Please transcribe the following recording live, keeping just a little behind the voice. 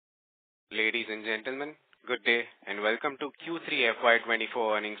Ladies and gentlemen, good day and welcome to Q3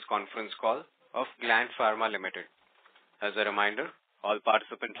 FY24 earnings conference call of Gland Pharma Limited. As a reminder, all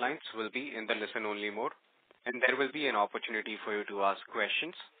participant lines will be in the listen-only mode, and there will be an opportunity for you to ask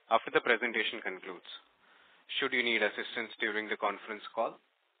questions after the presentation concludes. Should you need assistance during the conference call,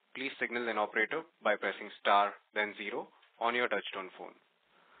 please signal an operator by pressing star then 0 on your touchtone phone.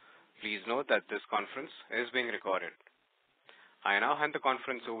 Please note that this conference is being recorded. I now hand the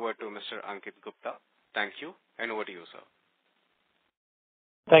conference over to Mr. Ankit Gupta. Thank you, and over to you, sir.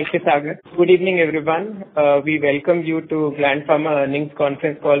 Thank you, Sagar. Good evening, everyone. We welcome you to Gland Pharma earnings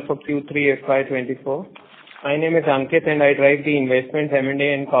conference call for Q3 FY24. My name is Ankit, and I drive the investment,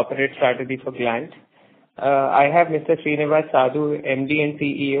 M&A, and corporate strategy for Gland. I have Mr. Srinivas Sadhu, MD and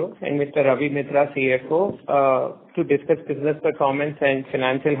CEO, and Mr. Ravi Mitra, CFO, to discuss business performance and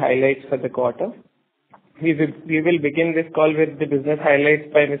financial highlights for the quarter. We will begin this call with the business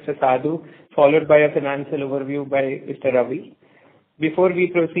highlights by Mr. Sadhu, followed by a financial overview by Mr. Ravi. Before we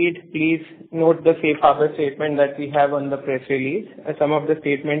proceed, please note the safe harbor statement that we have on the press release. Some of the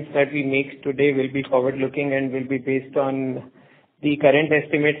statements that we make today will be forward-looking and will be based on the current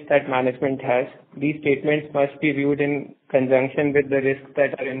estimates that management has. These statements must be viewed in conjunction with the risks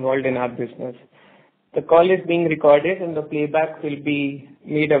that are involved in our business. The call is being recorded and the playback will be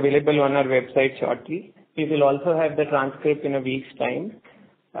made available on our website shortly. We will also have the transcript in a week's time.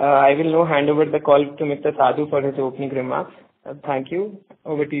 I will now hand over the call to Mr. Sadhu for his opening remarks. Thank you.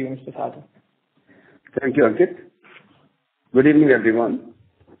 Over to you, Mr. Sadhu. Thank you, Ankit. Good evening, everyone.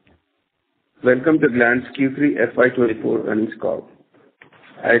 Welcome to Gland's Q3 FY24 earnings call.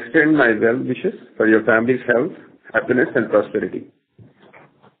 I extend my well wishes for your family's health, happiness, and prosperity.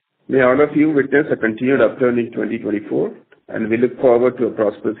 May all of you witness a continued upturn in 2024, and we look forward to a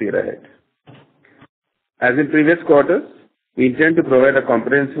prosperous year ahead. As in previous quarters, we intend to provide a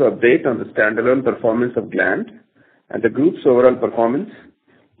comprehensive update on the standalone performance of Gland and the group's overall performance,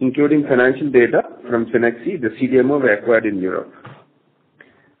 including financial data from Cenexi, the CDMO we acquired in Europe.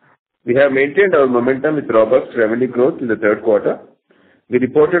 We have maintained our momentum with robust revenue growth in the third quarter. We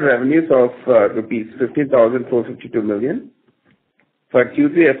reported revenues of rupees 15,452 million for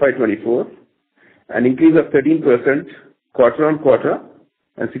Q3 FY24, an increase of 13% quarter-on-quarter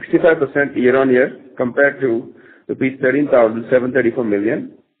and 65% year-on-year compared to rupees 13,734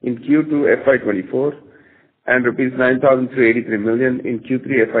 million in Q2 FY24 and rupees 9,383 million in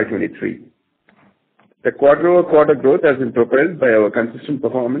Q3 FY23. The quarter-over-quarter growth has been propelled by our consistent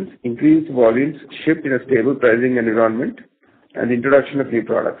performance, increased volumes, shift in a stable pricing environment, and the introduction of new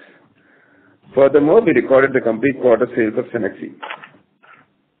products. Furthermore, we recorded the complete quarter sales of Cenexi.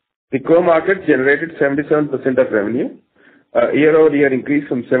 The core market generated 77% of revenue, a year-over-year increase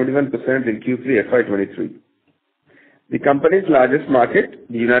from 71% in Q3 FY23. The company's largest market,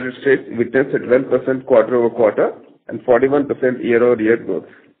 the United States, witnessed a 12% quarter-over-quarter and 41% year-over-year growth.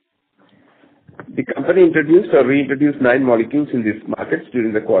 The company introduced or reintroduced 9 molecules in these markets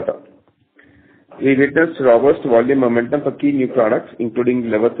during the quarter. We witnessed robust volume momentum for key new products, including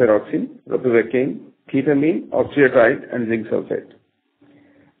levothyroxine, ropivacaine, ketamine, octreotide, and zinc sulfate.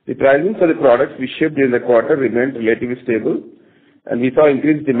 The pricing for the products we shipped during the quarter remained relatively stable, and we saw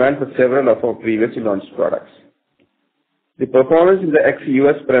increased demand for several of our previously launched products. The performance in the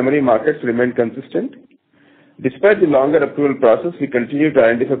ex-US primary markets remained consistent. Despite the longer approval process, we continue to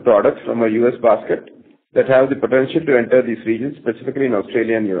identify products from our US basket that have the potential to enter these regions, specifically in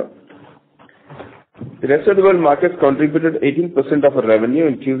Australia and Europe. The rest of the world markets contributed 18% of our revenue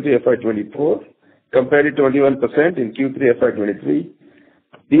in Q3 FY24 compared to 21% in Q3 FY23.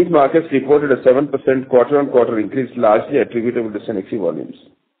 These markets reported a 7% quarter-on-quarter increase, largely attributable to Cenexi volumes.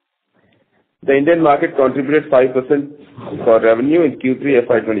 The Indian market contributed 5% for revenue in Q3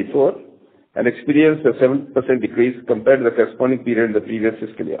 FY24 and experienced a 7% decrease compared to the corresponding period in the previous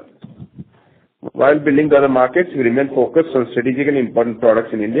fiscal year. While building the other markets, we remain focused on strategically important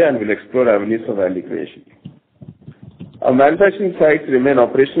products in India and will explore avenues for value creation. Our manufacturing sites remain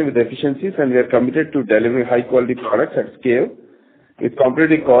operational with efficiencies, and we are committed to delivering high-quality products at scale with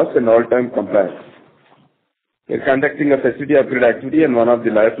competitive costs and all-time compliance. We are conducting a facility upgrade activity on one of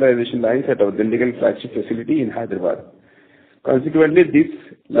the lyophilization lines at our Dindigul flagship facility in Hyderabad. Consequently, this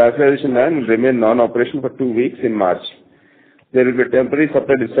lyophilization line will remain non-operational for 2 weeks in March. There will be a temporary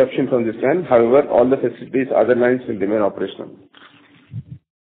supply disruption from this line. However, all the facilities' other lines will remain operational.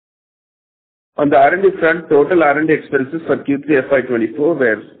 On the R&D front, total R&D expenses for Q3 FY24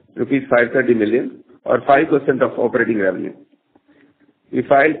 were rupees 530 million, or 5% of operating revenue. We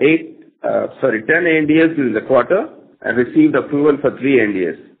filed 10 ANDAs during the quarter and received approval for 3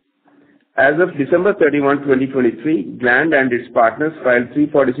 ANDAs. As of December 31, 2023, Gland and its partners filed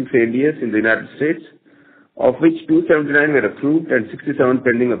 346 ANDAs in the United States, of which 279 were approved and 67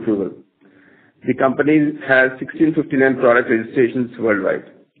 pending approval. The company has 1,659 product registrations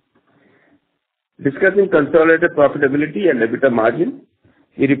worldwide. Discussing consolidated profitability and EBITDA margin,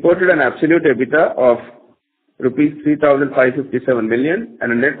 we reported an absolute EBITDA of rupees 3,557 million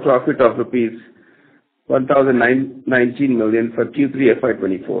and a net profit of rupees 1,919 million for Q3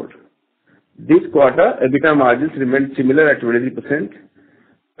 FY24. This quarter, EBITDA margins remained similar at 23%,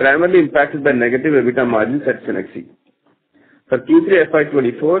 primarily impacted by negative EBITDA margins at Cenexi. For Q3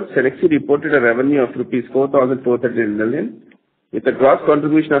 FY24, Cenexi reported a revenue of rupees 4,439 million, with a gross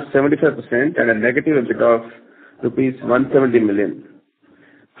contribution of 75% and a negative EBITDA of rupees 170 million.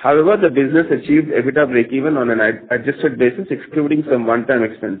 However, the business achieved EBITDA break-even on an adjusted basis, excluding some one-time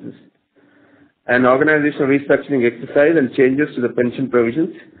expenses. An organizational restructuring exercise and changes to the pension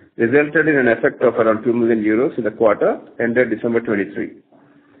provisions resulted in an effect of around 2 million euros in the quarter ended December 23.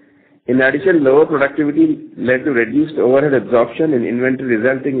 In addition, lower productivity led to reduced overhead absorption in inventory,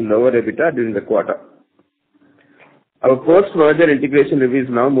 resulting in lower EBITDA during the quarter. Our post-merger integration review is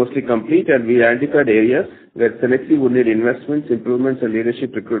now mostly complete, and we identified areas where Cenexi would need investments, improvements, and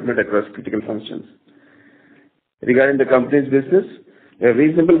leadership recruitment across critical functions. Regarding the company's business, we have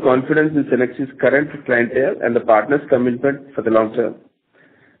reasonable confidence in Cenexi's current clientele and the partners' commitment for the long term.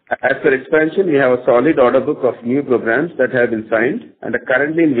 As for expansion, we have a solid order book of new programs that have been signed and are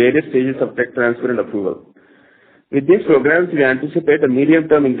currently in various stages of tech transfer and approval. With these programs, we anticipate a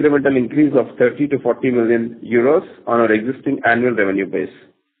medium-term incremental increase of 30 to 40 million euros on our existing annual revenue base.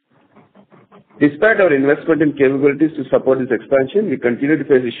 Despite our investment in capabilities to support this expansion, we continue to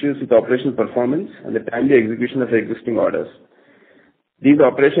face issues with operational performance and the timely execution of the existing orders. These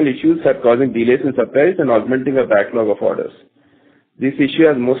operational issues are causing delays in supplies and augmenting our backlog of orders. This issue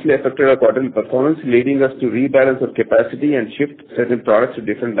has mostly affected our quarterly performance, leading us to rebalance our capacity and shift certain products to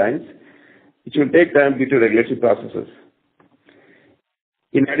different lines, which will take time due to regulatory processes.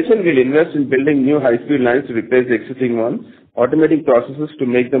 In addition, we'll invest in building new high-speed lines to replace the existing ones, automating processes to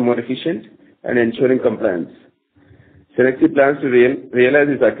make them more efficient, and ensuring compliance. Cenexi plans to realize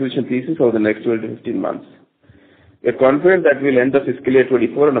its acquisition thesis over the next 12 to 15 months. We are confident that we'll end the fiscal year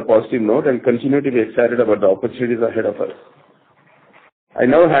 24 on a positive note and continue to be excited about the opportunities ahead of us. I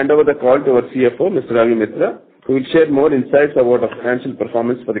now hand over the call to our CFO, Mr. Ravi Mitra, who will share more insights about our financial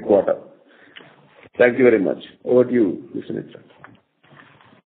performance for the quarter. Thank you very much. Over to you, Mr. Mitra.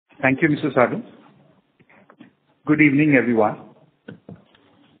 Thank you, Mr. Sadhu. Good evening, everyone.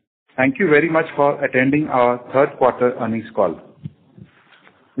 Thank you very much for attending our third quarter earnings call.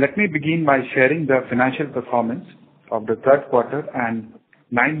 Let me begin by sharing the financial performance of the third quarter and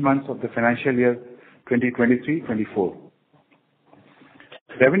 9 months of the financial year 2023-24.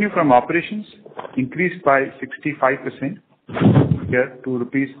 Revenue from operations increased by 65% here to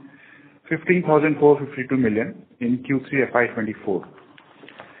rupees 15,452 million in Q3 FY24.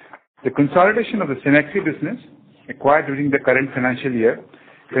 The consolidation of the Cenexi business acquired during the current financial year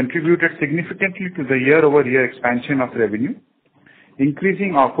contributed significantly to the year-over-year expansion of revenue,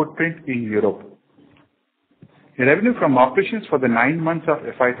 increasing our footprint in Europe. The revenue from operations for the 9 months of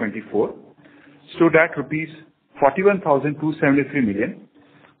FY24 stood at rupees 41,273 million,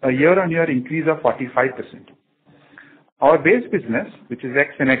 a year-on-year increase of 45%. Our base business, which is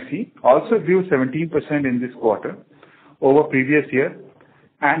ex-Cenexi, also grew 17% in this quarter over previous year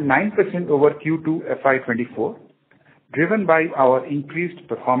and 9% over Q2 FY24, driven by our increased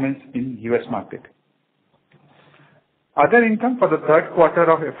performance in US market. Other income for the third quarter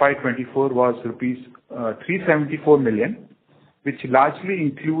of FY24 was rupees 374 million, which largely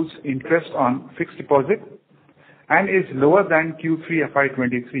includes interest on fixed deposit and is lower than Q3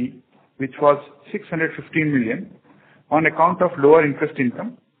 FY23, which was 615 million on account of lower interest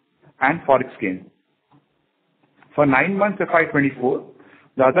income and forex gain. For 9 months FY24,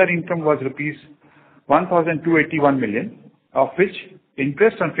 the other income was rupees 1,281 million, of which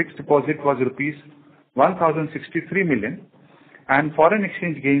interest on fixed deposit was rupees 1,063 million and foreign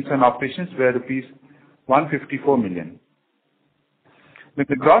exchange gains on operations were rupees 154 million.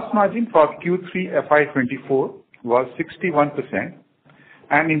 The gross margin for Q3 FY24 was 61%,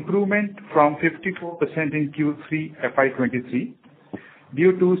 an improvement from 54% in Q3 FY23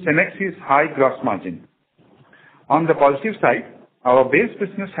 due to Cenexi's high gross margin. On the positive side, our base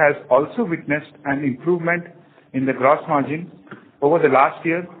business has also witnessed an improvement in the gross margin over the last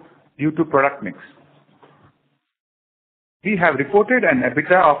year due to product mix. We have reported an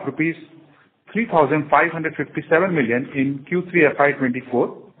EBITDA of rupees 3,557 million in Q3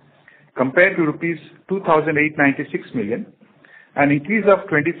 FY24 compared to rupees 2,896 million, an increase of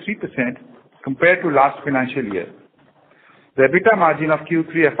 23% compared to last financial year. The EBITDA margin of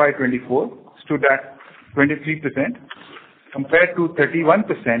Q3 FY24 stood at 23% compared to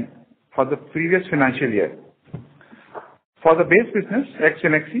 31% for the previous financial year. For the base business,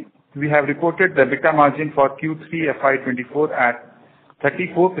 ex-Cenexi, we have reported the EBITDA margin for Q3 FY24 at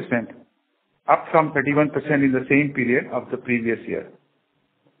 34%, up from 31% in the same period of the previous year.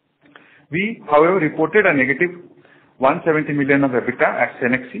 We, however, reported a negative 170 million of EBITDA at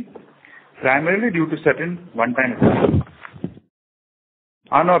Cenexi, primarily due to certain one-time expenses.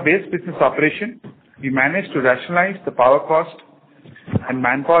 On our base business operation, we managed to rationalize the power cost and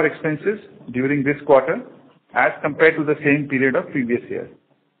manpower expenses during this quarter as compared to the same period of previous year.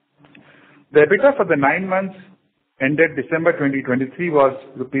 The EBITDA for the 9 months ended December 2023 was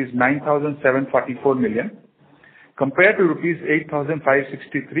rupees 9,744 million compared to rupees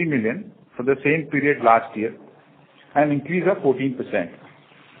 8,563 million for the same period last year, an increase of 14%.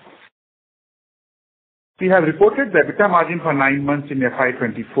 We have reported the EBITDA margin for 9 months in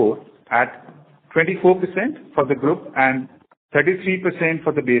FY24 at 24% for the group and 33%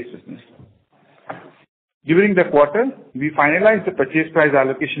 for the base business. During the quarter, we finalized the purchase price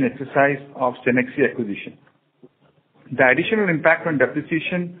allocation exercise of Cenexi acquisition. The additional impact on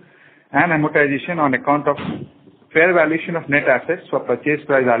depreciation and amortization on account of fair valuation of net assets for purchase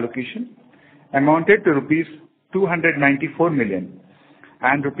price allocation amounted to rupees 294 million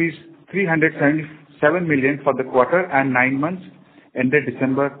and rupees 377 million for the quarter and 9 months ended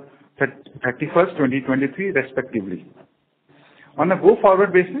December 31st, 2023, respectively. On a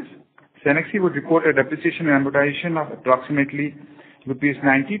go-forward basis, Cenexi would report a depreciation and amortization of approximately rupees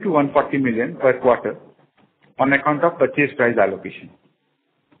 90 to 140 million per quarter on account of purchase price allocation.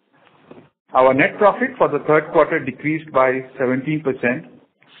 Our net profit for the third quarter decreased by 17%,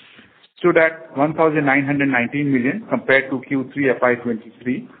 stood at 1,919 million compared to Q3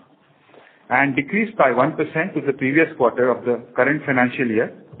 FY23, and decreased by 1% to the previous quarter of the current financial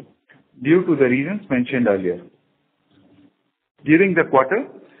year due to the reasons mentioned earlier. During the quarter,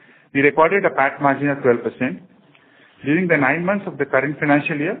 we recorded a PAT margin of 12%. During the 9 months of the current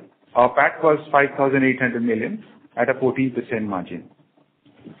financial year, our PAT was 5,800 million at a 14% margin.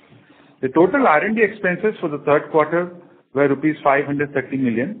 The total R&D expenses for the third quarter were rupees 530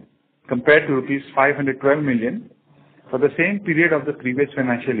 million compared to rupees 512 million for the same period of the previous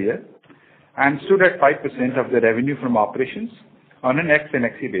financial year and stood at 5% of the revenue from operations on an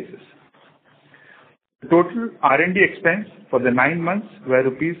ex-Cenexi basis. The total R&D expense for the 9 months were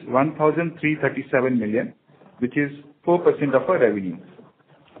rupees 1,337 million, which is 4% of our revenue.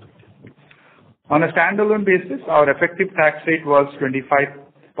 On a standalone basis, our effective tax rate was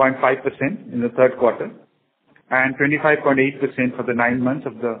 25.5% in the third quarter and 25.8% for the 9 months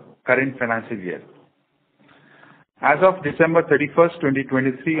of the current financial year. As of December 31st,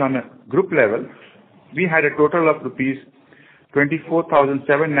 2023, on a group level, we had a total of rupees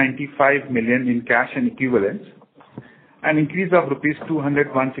 24,795 million in cash and equivalents, an increase of rupees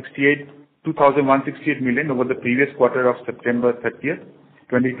 2,168 million over the previous quarter of September 30th,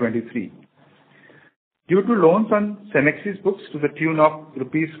 2023. Due to loans on Cenexi's books to the tune of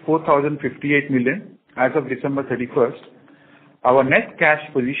rupees 4,058 million as of December 31st, our net cash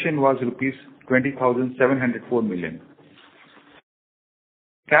position was rupees 20,704 million.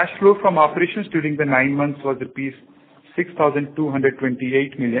 Cash flow from operations during the 9 months was rupees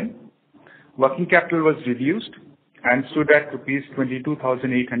 6,228 million. Working capital was reduced and stood at rupees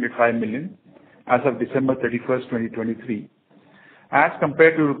 22,805 million as of December 31st, 2023, as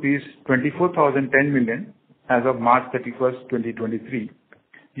compared to rupees 24,010 million as of March 31st, 2023,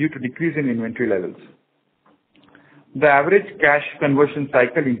 due to decrease in inventory levels. The average cash conversion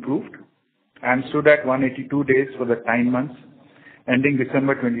cycle improved and stood at 182 days for the 9 months ending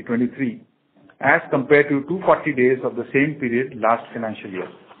December 2023, as compared to 240 days of the same period last financial year.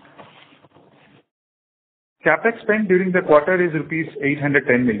 CapEx spent during the quarter is rupees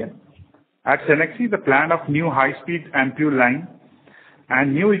 810 million. At Cenexi, the plan of new high-speed ampule line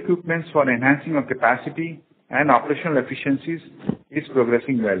and new equipments for enhancing of capacity and operational efficiencies is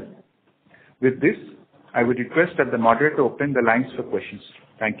progressing well. With this, I would request that the moderator open the lines for questions.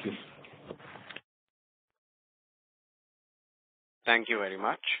 Thank you. Thank you very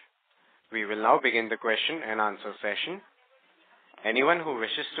much. We will now begin the question and answer session. Anyone who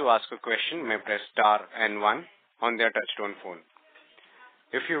wishes to ask a question may press star and 1 on their touchtone phone.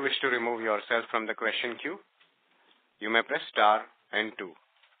 If you wish to remove yourself from the question queue, you may press star and 2.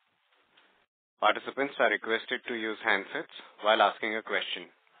 Participants are requested to use handsets while asking a question.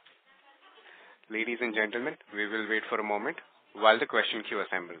 Ladies and gentlemen, we will wait for a moment while the question queue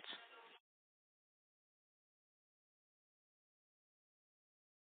assembles.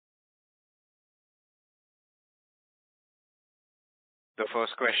 The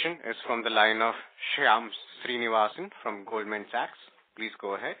first question is from the line of Shyam Srinivasan from Goldman Sachs. Please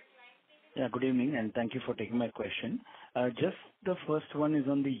go ahead. Yeah, good evening, and thank you for taking my question. Just the first one is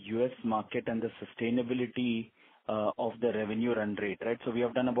on the U.S. market and the sustainability of the revenue run rate, right? So we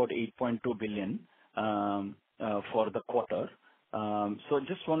have done about 8.2 billion for the quarter. So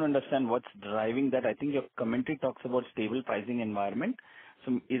just want to understand what's driving that. I think your commentary talks about stable pricing environment.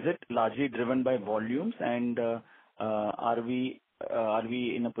 So is it largely driven by volumes, and are we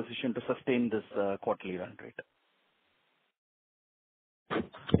in a position to sustain this quarterly run rate?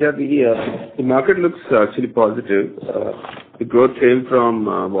 Yeah, the market looks actually positive. The growth came from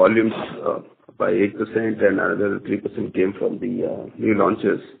volumes by 8%, and another 3% came from the new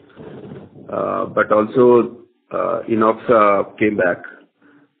launches. But also, Inox came back,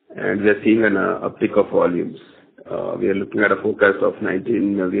 and we are seeing an uptick of volumes. We are looking at a forecast of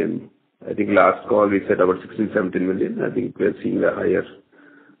 19 million. I think last call we said about 16-17 million. I think we are seeing a higher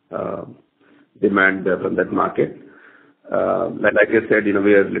demand from that market. Like I said,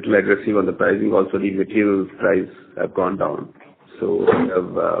 we are a little aggressive on the pricing. Also, the material price have gone down. So we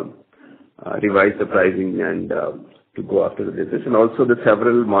have revised the pricing and to go after the business. And also the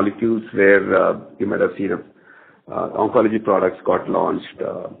several molecules where you might have seen oncology products got launched,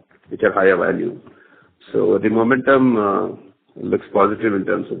 which are higher value. So the momentum looks positive in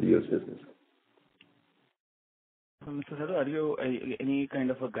terms of the US business. Mr. Sadhu, are you any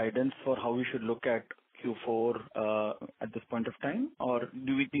kind of a guidance for how we should look at Q4 at this point of time, or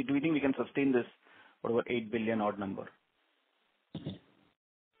do we think we can sustain this over 8 billion odd number?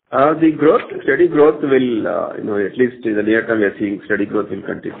 The steady growth will, at least in the near term, we are seeing steady growth will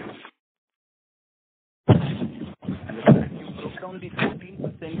continue. You broke down the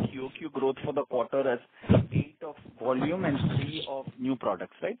 14% QOQ growth for the quarter as 8 of volume and 3 of new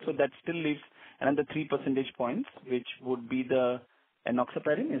products, right? So that still leaves another 3 percentage points, which would be the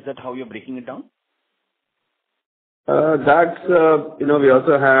enoxaparin. Is that how you're breaking it down? That's, we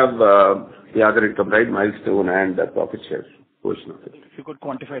also have the other income, right? Milestone and the profit share portion of it. If you could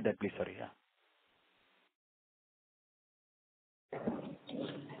quantify that, please. Sorry, yeah.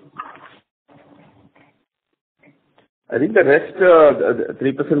 I think the rest, the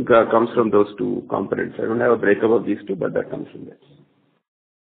 3% comes from those two components. I don't have a breakup of these two, but that comes from there.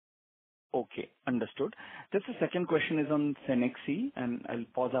 Okay, understood. Just the second question is on Cenexi, and I'll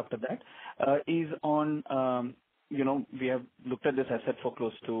pause after that. Is on, we have looked at this asset for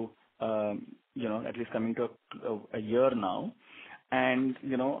close to, at least coming to a year now. And,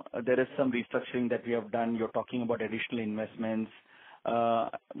 there is some restructuring that we have done. You're talking about additional investments.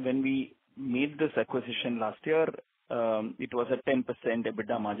 When we made this acquisition last year, it was a 10%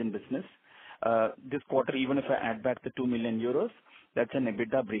 EBITDA margin business. This quarter, even if I add back the 2 million euros, that's an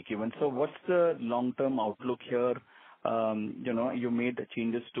EBITDA break-even. So what's the long-term outlook here? You made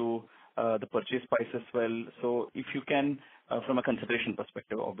changes to the purchase price as well. So if you can, from a consideration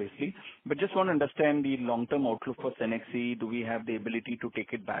perspective, obviously, but just want to understand the long-term outlook for Cenexi. Do we have the ability to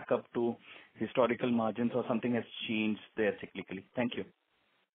take it back up to historical margins, or something has changed there cyclically? Thank you.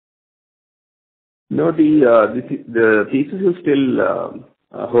 No, the thesis is still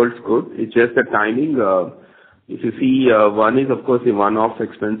holds good. It's just the timing. If you see, one is, of course, the one-off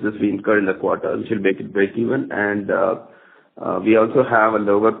expenses we incur in the quarter, which will make it break even. And we also have a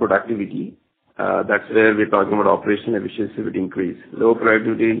lower productivity. That's where we're talking about operational efficiency would increase. Low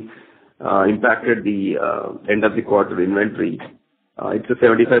productivity impacted the end of the quarter inventory. It's a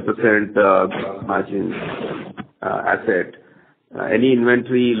 75% margin asset. Any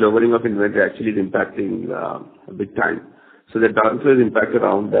lowering of inventory actually is impacting big time. So the transfer is impacted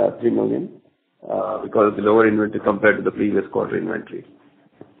around 3 million because of the lower inventory compared to the previous quarter inventory.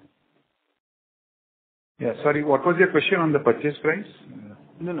 Yeah, sorry, what was your question on the purchase price?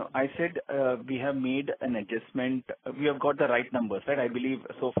 No. I said we have made an adjustment. We have got the right numbers, right? I believe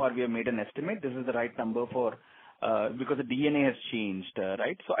so far we have made an estimate. This is the right number for because the DNA has changed,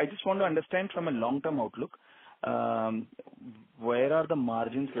 right? So I just want to understand from a long-term outlook, where are the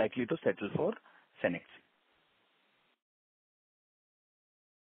margins likely to settle for Cenexi?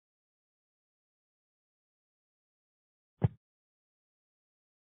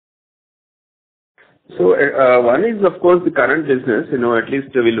 So one is, of course, the current business. At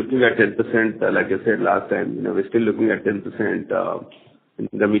least we're looking at 10%, like I said last time. We're still looking at 10% in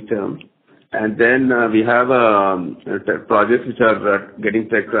the midterm. And then we have projects which are getting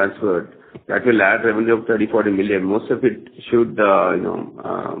tech transferred. That will add revenue of 30-40 million. Most of it should,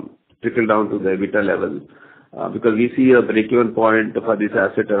 trickle down to the EBITDA level because we see a break-even point for this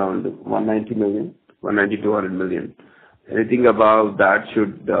asset around 190 million, 190-200 million. Anything above that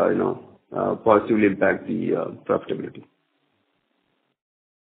should, positively impact the profitability.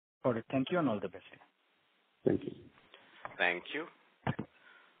 Got it. Thank you and all the best. Thank you. Thank you.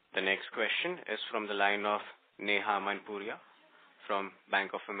 The next question is from the line of Neha Manpuria from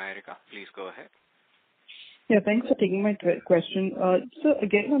Bank of America. Please go ahead. Yeah, thanks for taking my question. So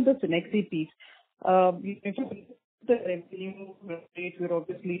again, on the Cenexi piece, if you look at the revenue rate, we're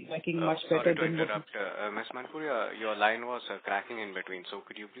obviously tracking much better than what... Sorry to interrupt. Ms. Manpuria, your line was cracking in between, so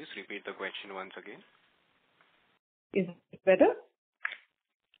could you please repeat the question once again? Is it better?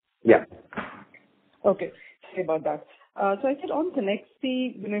 Yeah. Okay. Sorry about that. So I said on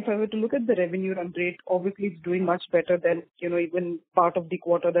Cenexi, if I were to look at the revenue run rate, obviously it's doing much better than, even part of the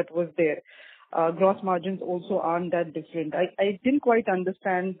quarter that was there. Gross margins also aren't that different. I didn't quite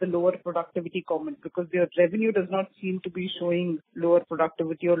understand the lower productivity comment because their revenue does not seem to be showing lower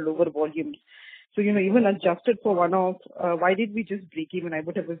productivity or lower volumes. So, even adjusted for one-off, why did we just break even? I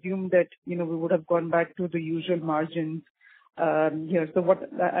would have assumed that, we would have gone back to the usual margins here. So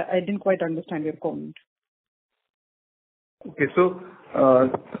I didn't quite understand your comment. Okay, so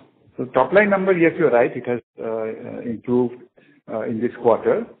top line number, yes, you're right. It has improved in this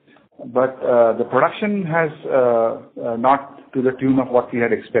quarter, but the production has not to the tune of what we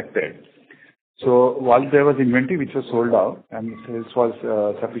had expected. So while there was inventory which was sold out and sales was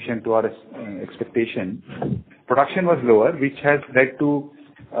sufficient to our expectation, production was lower, which has led to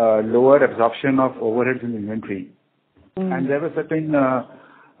lower absorption of overheads in inventory. And there were certain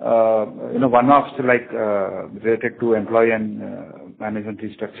one-offs like related to employee and management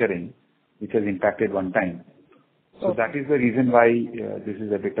restructuring, which has impacted one time. So that is the reason why this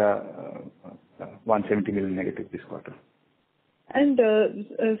is EBITDA 170 million negative this quarter. And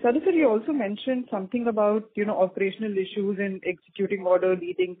Sadhu, you also mentioned something about operational issues in executing order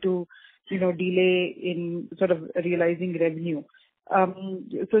leading to delay in sort of realizing revenue.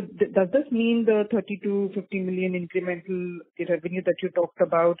 So does this mean the 30 to 50 million incremental revenue that you talked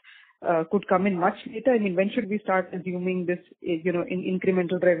about could come in much later? I mean, when should we start assuming this in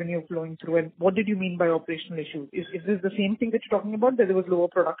incremental revenue flowing through? And what did you mean by operational issues? Is this the same thing that you're talking about, that there was lower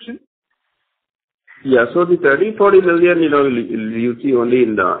production? Yeah, so the 30-40 million, you see only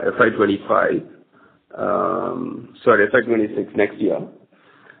in the FY25, FY26 next year.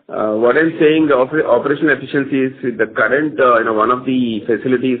 What I'm saying, the operational efficiencies, the current, one of the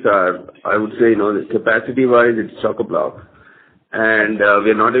facilities are, I would say, capacity-wise, it's chock-a-block. And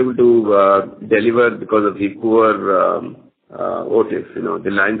we're not able to deliver because of the poor OTIF.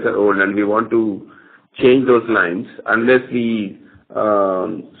 The lines are old and we want to change those lines. Unless we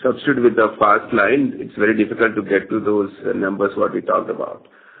substitute with the fast line, it's very difficult to get to those numbers what we talked about.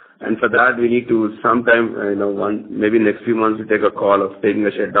 And for that, we need to sometime, maybe next few months, we take a call of taking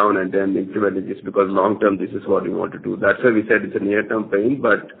a shutdown and then implementing this because long term, this is what we want to do. That's why we said it's a near-term pain,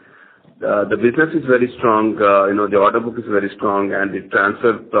 but the business is very strong. The order book is very strong and the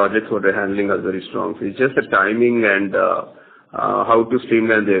transfer projects what we're handling are very strong. So it's just the timing and how to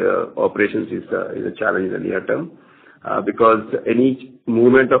streamline the operations is a challenge in the near term. Because any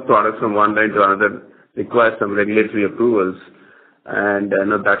movement of products from one line to another requires some regulatory approvals. And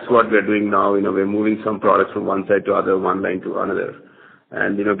that's what we're doing now. We're moving some products from one side to other, one line to another.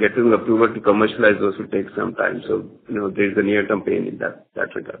 And, getting approval to commercialize those will take some time. So, there's a near-term pain in that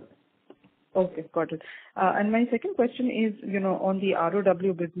regard. Okay, got it. And my second question is, on the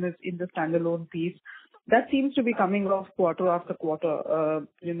ROW business in the standalone piece, that seems to be coming off quarter after quarter.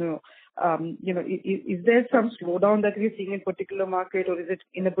 Is there some slowdown that we're seeing in particular market, or is it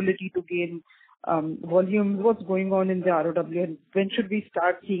inability to gain volumes? What's going on in the ROW, and when should we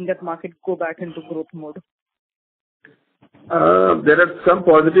start seeing that market go back into growth mode? There are some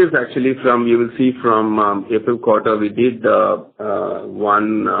positives actually you will see from April quarter. We did the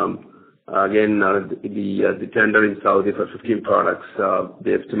tender in Saudi for 15 products.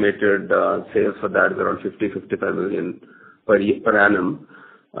 The estimated sales for that is around 50-55 million per annum.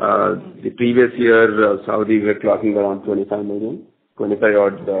 The previous year, Saudi were clocking around 25 million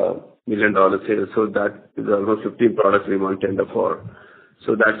sales. So that is almost 15 products we won tender for.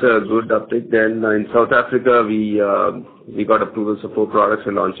 So that's a good uptick. Then in South Africa, we got approvals for 4 products.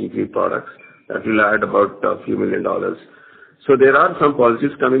 We're launching 3 products. That will add about a few $1 million. So there are some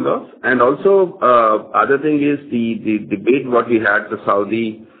positives coming off. And also, other thing is the bid what we had for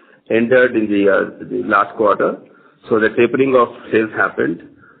Saudi ended in the last quarter. So the tapering of sales happened.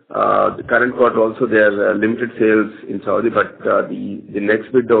 The current quarter also there are limited sales in Saudi, but the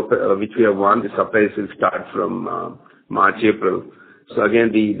next bid which we have won, the supplies will start from March, April. So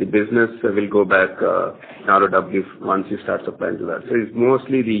again, the business will go back in ROW once you start supplying to that. So it's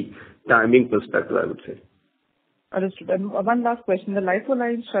mostly the timing perspective, I would say. Understood. And one last question. The LIFO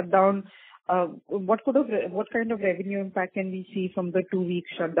line shutdown, What kind of revenue impact can we see from the 2-week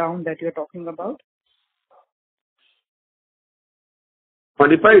shutdown that you're talking about?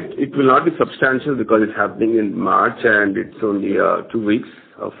 25, it will not be substantial because it's happening in March and it's only 2 weeks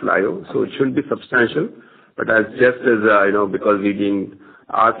of FLIO, so it shouldn't be substantial. But just as because we didn't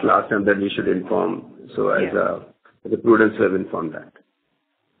ask last time that we should inform, so as the prudence we have informed that.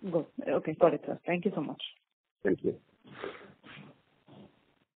 Good. Okay, got it, sir. Thank you so much. Thank you.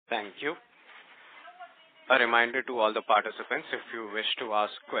 Thank you. A reminder to all the participants, if you wish to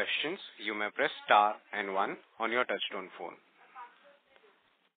ask questions, you may press star and 1 on your touchtone phone.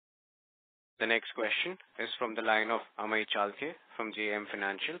 The next question is from the line of Amey Chalke from JM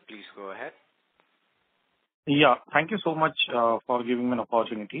Financial. Please go ahead. Yeah, thank you so much for giving me an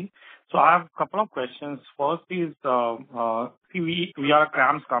opportunity. So I have a couple of questions. First is, we are a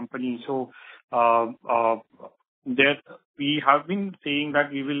CRAMS company, so that we have been saying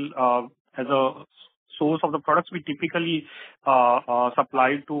that we will, as a source of the products, we typically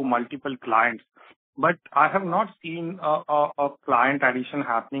supply to multiple clients. But I have not seen a client addition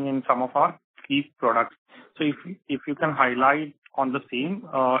happening in some of our key products. So if you can highlight on the same,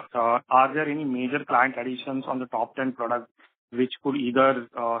 are there any major client additions on the top 10 products which could either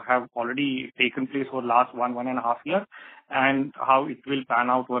have already taken place over last 1.5 years, and how it will pan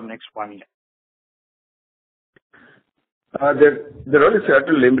out over next 1 year? There are only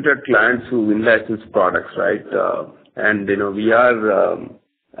certain limited clients who in-license products, right? And we are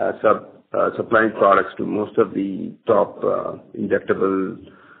supplying products to most of the top injectable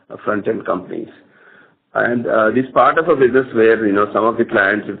front-end companies. And this part of a business where some of the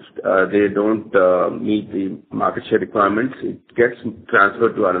clients, if they don't meet the market share requirements, it gets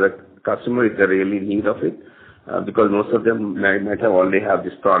transferred to another customer if they really need of it, because most of them might have already have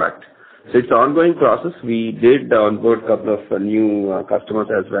this product. So it's an ongoing process. We did onboard a couple of new customers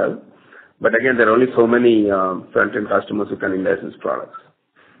as well. But again, there are only so many front-end customers who can in-license products.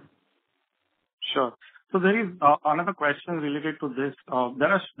 Sure. So there is another question related to this.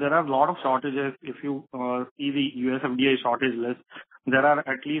 There are a lot of shortages. If you see the US FDA shortage list, there are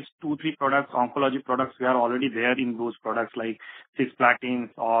at least 2-3 products, oncology products, we are already there in those products like 6 platins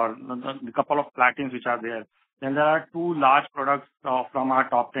or a couple of platins which are there. Then there are 2 large products from our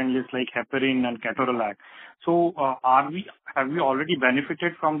top 10 list like heparin and ketorolac. So have we already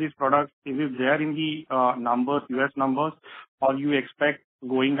benefited from these products? Is it there in the numbers, US numbers, or you expect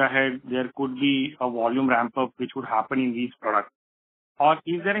going ahead there could be a volume ramp up which would happen in these products? Or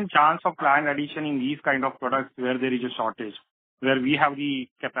is there a chance of client addition in these kind of products where there is a shortage, where we have the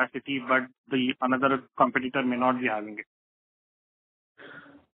capacity but the another competitor may not be having it?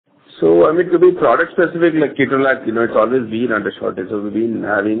 So, to be product specific like ketorolac, it's always been under shortage. So we've been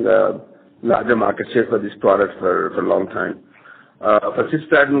having a larger market share for this product for a long time. For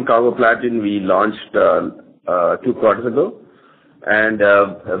cisplatin, carboplatin, we launched 2 quarters ago. And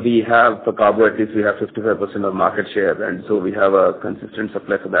we have, for carbo at least, we have 55% of market share. And so we have a consistent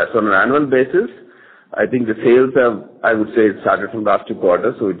supply for that. So on an annual basis, I think the sales have, I would say, it started from last 2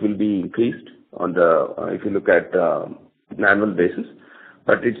 quarters. So it will be increased on the, if you look at an annual basis.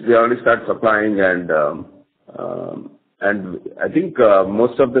 But we already start supplying and I think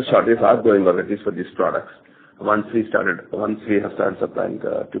most of the shortages are going on, at least for these products, once we have started supplying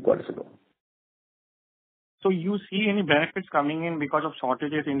 2 quarters ago. So you see any benefits coming in because of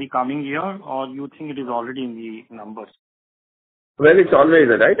shortages in the coming year, or you think it is already in the numbers? Well, it's always,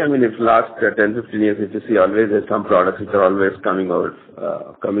 right? If last 10, 15 years, if you see, always there's some products which are always coming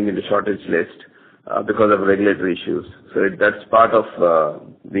in the shortage list because of regulatory issues. So that's part of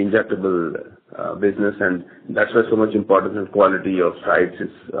the injectable business, and that's why so much importance and quality of sites is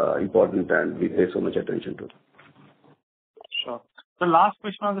important, and we pay so much attention to it. Sure. The last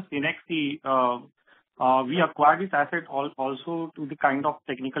question on the Cenexi, we acquired this asset also to the kind of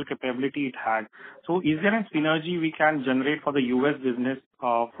technical capability it had. So is there a synergy we can generate for the US business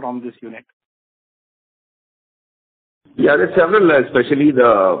from this unit? Yeah, there's several, especially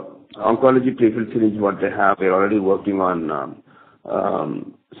the oncology prefilled syringe, what they have. We're already working on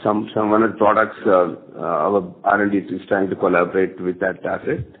some one of the products. Our R&D is trying to collaborate with that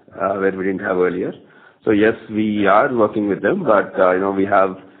asset where we didn't have earlier. So yes, we are working with them, but we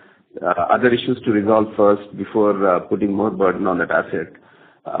have other issues to resolve first before putting more burden on that asset.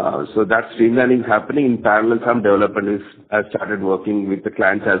 So that streamlining happening in parallel. Some development has started working with the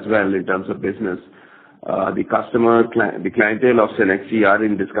clients as well in terms of business. The clientele of Cenexi are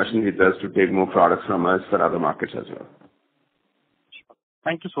in discussion with us to take more products from us for other markets as well.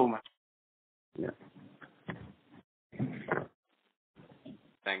 Thank you so much. Yeah.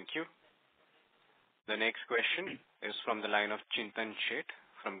 Thank you. The next question is from the line of Chintan Sheth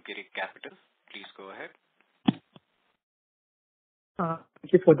from Girik Capital. Please go ahead.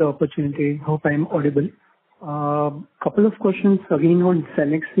 Thank you for the opportunity. Hope I'm audible. Couple of questions again on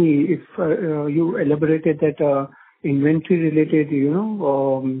Cenexi. If you elaborated that inventory related,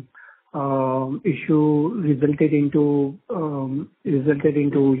 issue resulted into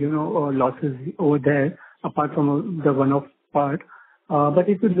losses over there, apart from the one-off part. But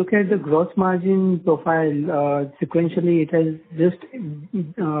if you look at the gross margin profile, sequentially, it has just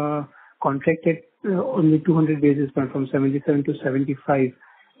contracted only 200 basis points from 77 to 75.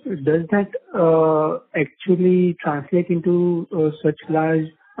 Does that actually translate into such large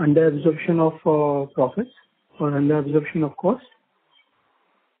under-absorption of profits or under-absorption of cost?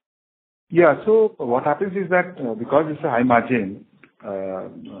 Yeah. So what happens is that because it's a high margin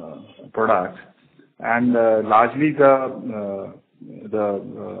product, and largely the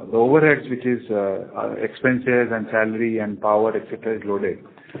overheads, which is expenses and salary and power, etc., is loaded.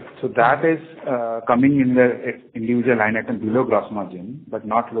 So that is coming in the individual line item below gross margin, but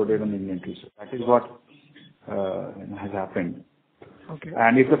not loaded on inventory. So that is what has happened. Okay.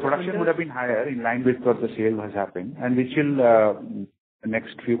 And if the production would have been higher, in line with what the sale has happened, and which will the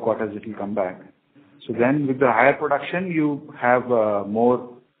next few quarters it will come back. So then with the higher production, you have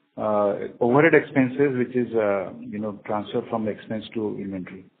more overhead expenses, which is transferred from the expense to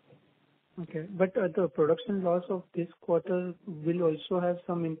inventory. Okay. But the production loss of this quarter will also have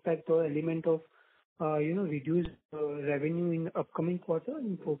some impact or element of, reduced revenue in the upcoming quarter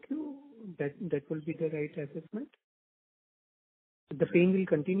in 4Q. That will be the right assessment. The pain will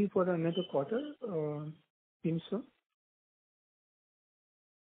continue for another quarter, seems so.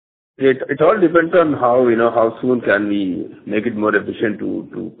 It all depends on how soon can we make it more efficient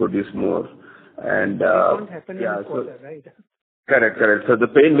to produce more. And It won't happen in a quarter, right? Correct. So the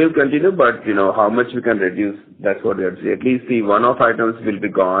pain will continue, but how much we can reduce, that's what we have to see. At least the one-off items will be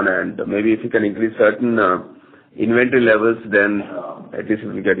gone, and maybe if you can increase certain inventory levels, then at least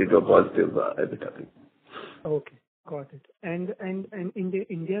we will get into a positive EBITDA. Okay, got it. And in the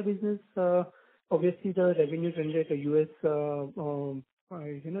India business, obviously the revenue generated US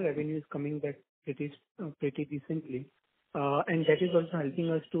revenue is coming back pretty decently, and that is also helping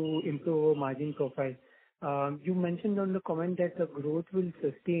us to improve our margin profile. You mentioned on the comment that the growth will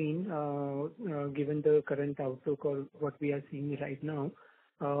sustain given the current outlook or what we are seeing right now.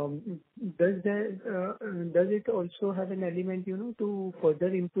 Does it also have an element, to further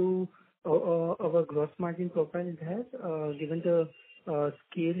improve our gross margin profile? It has, given the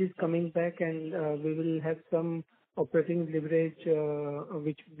scale is coming back, and we will have some operating leverage,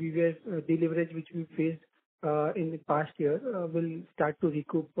 which we faced in the past year, will start to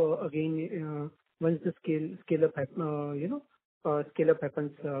recoup again once the scale up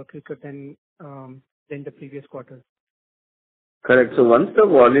happens quicker than the previous quarters. Correct. So once the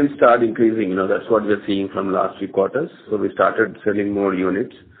volumes start increasing, that's what we're seeing from last few quarters. So we started selling more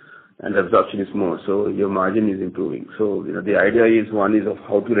units, and absorption is more. So your margin is improving. So the idea is one is of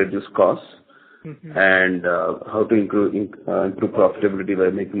how to reduce costs. Mm-hmm. And how to improve profitability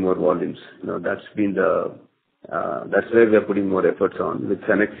by making more volumes. That's been that's where we are putting more efforts on. With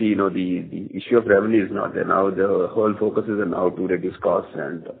Cenexi, the issue of revenue is not there. Now the whole focus is on how to reduce costs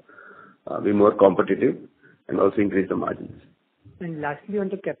and be more competitive and also increase the margins. And lastly, on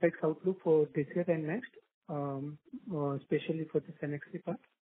the capex outlook for this year and next, especially for the Cenexi part,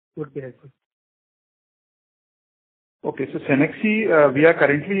 would be helpful. Okay, so Cenexi, we are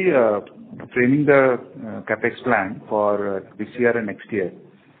currently framing the capex plan for this year and next year.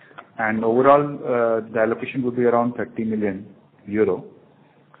 And overall, the allocation would be around 30 million euro,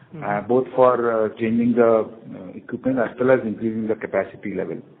 both for changing the equipment as well as increasing the capacity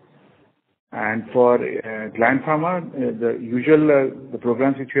level. And for Gland Pharma, the usual the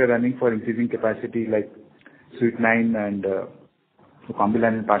programs which we are running for increasing capacity, like Suite 9 and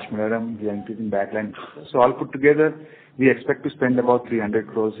Combilan and Pashmiraram, we are increasing backline. So all put together, we expect to spend about 300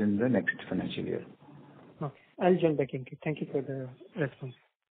 crores in the next financial year. Okay. I'll join back in. Thank you for the response.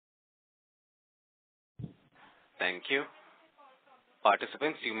 Thank you.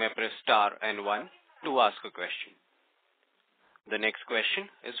 Participants, you may press star and 1 to ask a question. The next question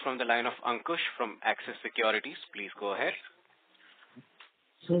is from the line of Ankush from Axis Securities. Please go ahead.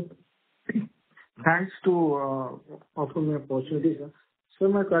 So, thanks to offer me opportunity, sir. So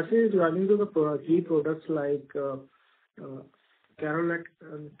my question is regarding to the key products like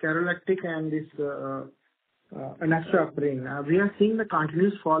Carolactic and this Enoxaparin. We are seeing the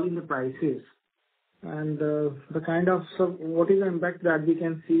continuous fall in the prices, and the kind of what is the impact that we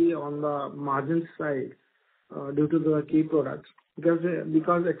can see on the margin side due to the key products?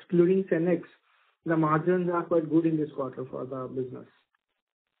 Because excluding Cenex, the margins are quite good in this quarter for the business.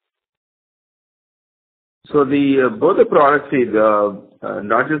 So both the products,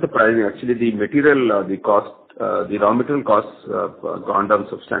 not just the pricing, actually the material, the cost, the raw material costs have gone down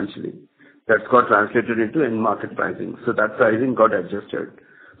substantially. That's got translated into end market pricing. So that pricing got adjusted.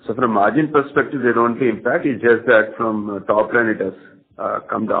 So from a margin perspective, there won't be impact. It's just that from top line, it has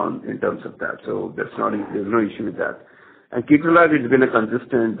come down in terms of that. So there's no issue with that. And Ketorolac, it's been a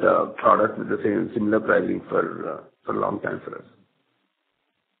consistent product with the similar pricing for a long time for us.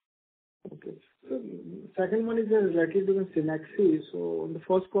 Okay. So second one is related to the Cenexi. So in the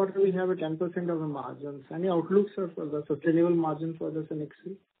first quarter, we have a 10% of the margins. Any outlooks for the sustainable margin for the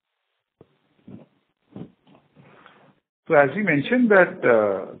Cenexi? So as we mentioned that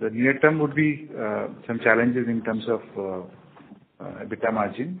the near term would be some challenges in terms of EBITDA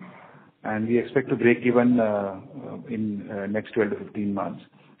margin, and we expect to break even in next 12 to 15 months.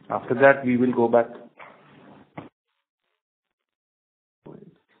 After that, we will go back.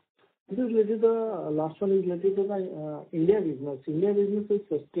 This is related to last one is related to the India business. India business is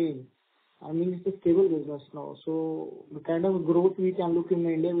sustained. I mean, it's a stable business now. So the kind of growth we can look in the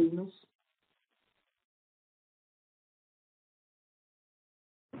India business.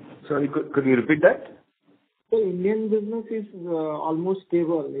 Sorry, could you repeat that? The Indian business is almost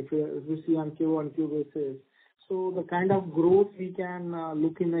stable if you see on Q1Q basis. So the kind of growth we can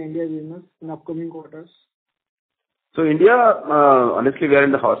look in the India business in upcoming quarters. So India, honestly, we are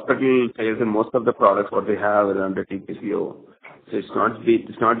in the hospital phase, and most of the products what we have are under TPCO. So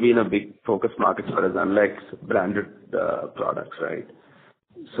it's not been a big focus market for us, unlike branded products, right?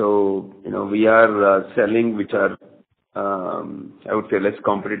 So we are selling which are I would say less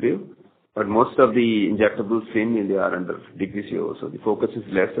competitive, but most of the injectables in India are under DPCO. So the focus is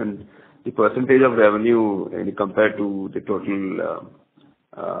less, and the percentage of revenue compared to the total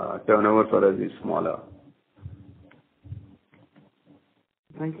turnover for us is smaller.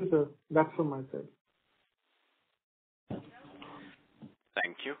 Thank you, sir. That's from my side.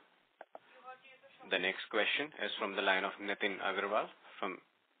 Thank you. The next question is from the line of Nitin Agarwal from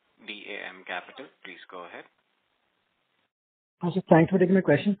DAM Capital. Please go ahead. Also, thanks for taking my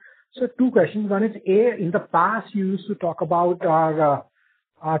question. So two questions. One is, in the past, you used to talk about our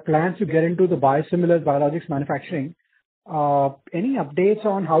plans to get into the biosimilars, biologics manufacturing. Any updates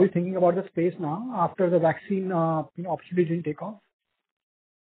on how you're thinking about the space now after the vaccine opportunity didn't take off?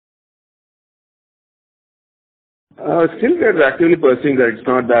 Still, we're actively pursuing that. It's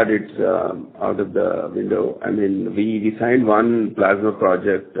not that it's out of the window. I mean, we signed one plasma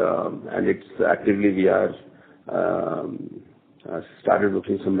project, and it's actively we are started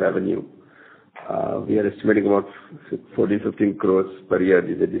looking some revenue. We are estimating about 14-15 crores per year.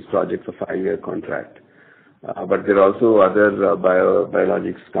 These projects are 5-year contract. But there are also other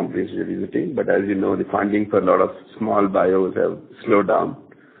biologics companies we're visiting. But as you know, the funding for a lot of small bios have slowed down.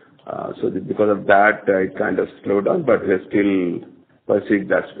 So because of that, it kind of slowed down, but we're still pursuing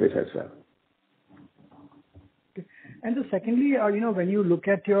that space as well. Okay. And so secondly, when you look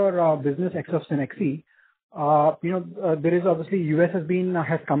at your business ex of Cenexi, there is obviously US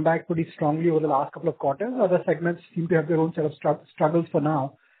has come back pretty strongly over the last couple of quarters. Other segments seem to have their own set of struggles for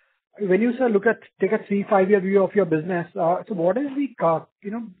now. When you take a 3-5 year view of your business, so what is the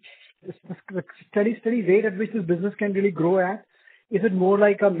steady rate at which this business can really grow at? Is it more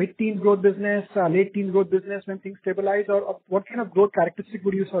like a mid-teen growth business, late teen growth business when things stabilize, or what kind of growth characteristic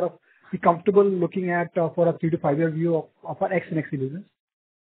would you sort of be comfortable looking at for a 3 to 5 year view of our ex-Cenexi business?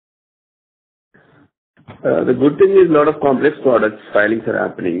 The good thing is a lot of complex products filings are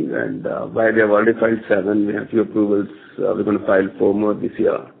happening, and while we have already filed 7, we have few approvals. We're going to file 4 more this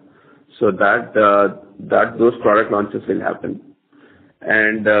year. So those product launches will happen.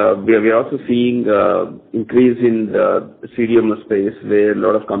 And we are also seeing increase in the CDMO space where a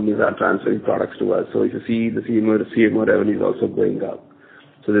lot of companies are transferring products to us. So if you see the CMO revenue is also going up.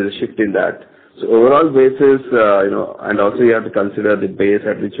 So there's a shift in that. So overall basis, and also you have to consider the base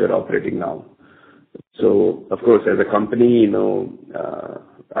at which you're operating now. So of course, as a company, on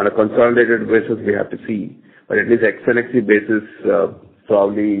a consolidated basis, we have to see, but at least ex-Cenexi basis,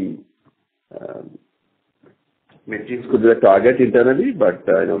 probably mid-teens could be a target internally, but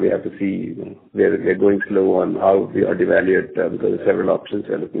we have to see we're going slow on how we are evaluate because of several options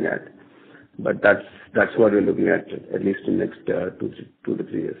we're looking at. But that's what we're looking at least in the next 2 to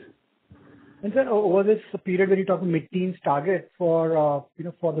 3 years. And sir, over this period when you talk mid-teens target for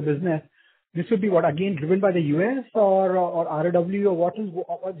the business, this would be what again driven by the US or ROW, or what is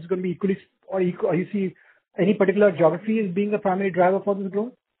going to be equally, or you see any particular geography as being the primary driver for this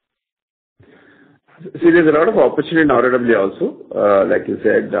growth? See, there's a lot of opportunity in ROW also, like you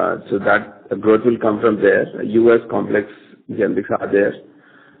said, so that growth will come from there. US complex generics are there.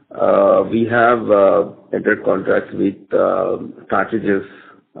 We have entered contracts with cartridges,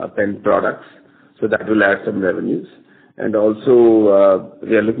 pen products, so that will add some revenues. And also,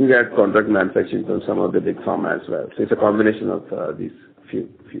 we are looking at contract manufacturing from some of the big pharma as well. So it's a combination of these few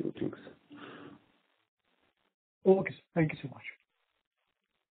things. Okay, sir. Thank you so much.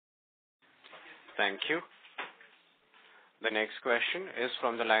 Thank you. The next question is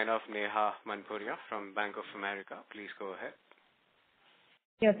from the line of Neha Manpuria from Bank of America. Please go ahead.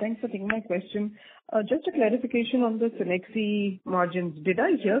 Yeah, thanks for taking my question. Just a clarification on the Cenexi margins. Did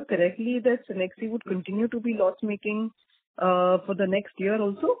I hear correctly that Cenexi would continue to be loss-making for the next year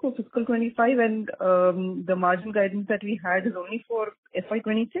also, for fiscal 25, and the margin guidance that we had is only for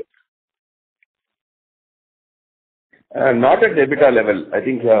FY26? Not at the EBITDA level. I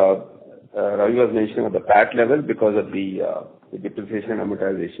think Ravi was mentioning at the PAT level because of the depreciation and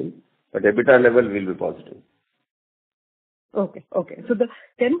amortization, but EBITDA level will be positive. Okay. So the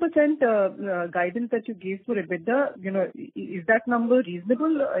 10% guidance that you gave for EBITDA, is that number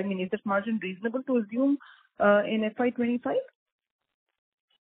reasonable? I mean, is that margin reasonable to assume in FY25?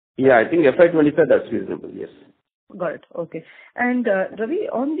 Yeah, I think FY25, that's reasonable, yes. Got it. Okay. And Ravi,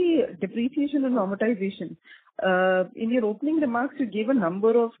 on the depreciation and amortization, in your opening remarks, you gave a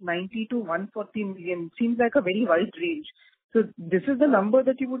number of 90 to 140 million. Seems like a very wide range. So this is the number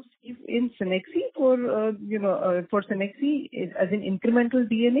that you would see in Cenexi for Cenexi as an incremental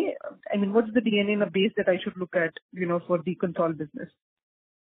DNA? I mean, what's the DNA in the base that I should look at, for the Concall business?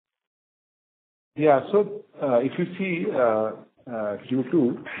 Yeah. So, if you see,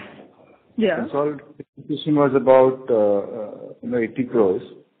 Q2, yeah, consolidation was about 80 crores.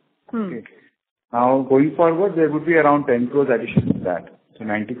 Okay. Now, going forward, there would be around 10 crores addition to that, so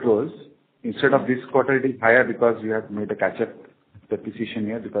 90 crores. Instead of this quarter, it is higher because we have made a catch-up depreciation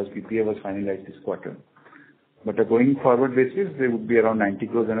here because PPA was finalized this quarter. But going forward basis, there would be around 90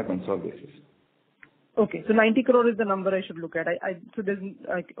 crores on a consolidated basis. Okay, so 90 crore is the number I should look at. So there's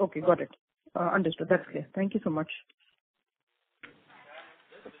okay, got it. Understood. That's clear. Thank you so much.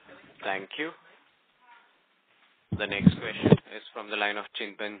 Thank you. The next question is from the line of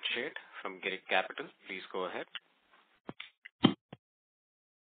Chintan Sheth from Girik Capital. Please go ahead.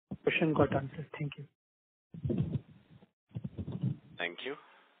 Question got answered. Thank you. Thank you.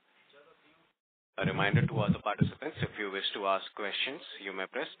 A reminder to all the participants, if you wish to ask questions, you may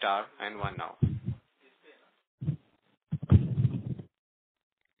press star and 1 now.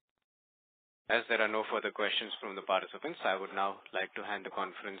 As there are no further questions from the participants, I would now like to hand the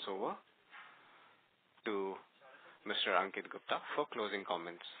conference over to Mr. Ankit Gupta for closing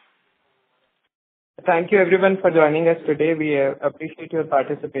comments. Thank you everyone for joining us today. We appreciate your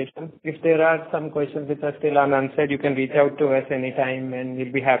participation. If there are some questions which are still unanswered, you can reach out to us anytime and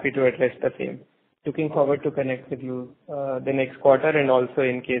we'll be happy to address the same. Looking forward to connect with you the next quarter and also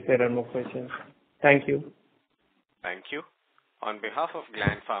in case there are more questions. Thank you. Thank you. On behalf of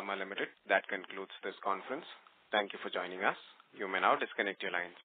Gland Pharma Limited, that concludes this conference. Thank you for joining us. You may now disconnect your lines.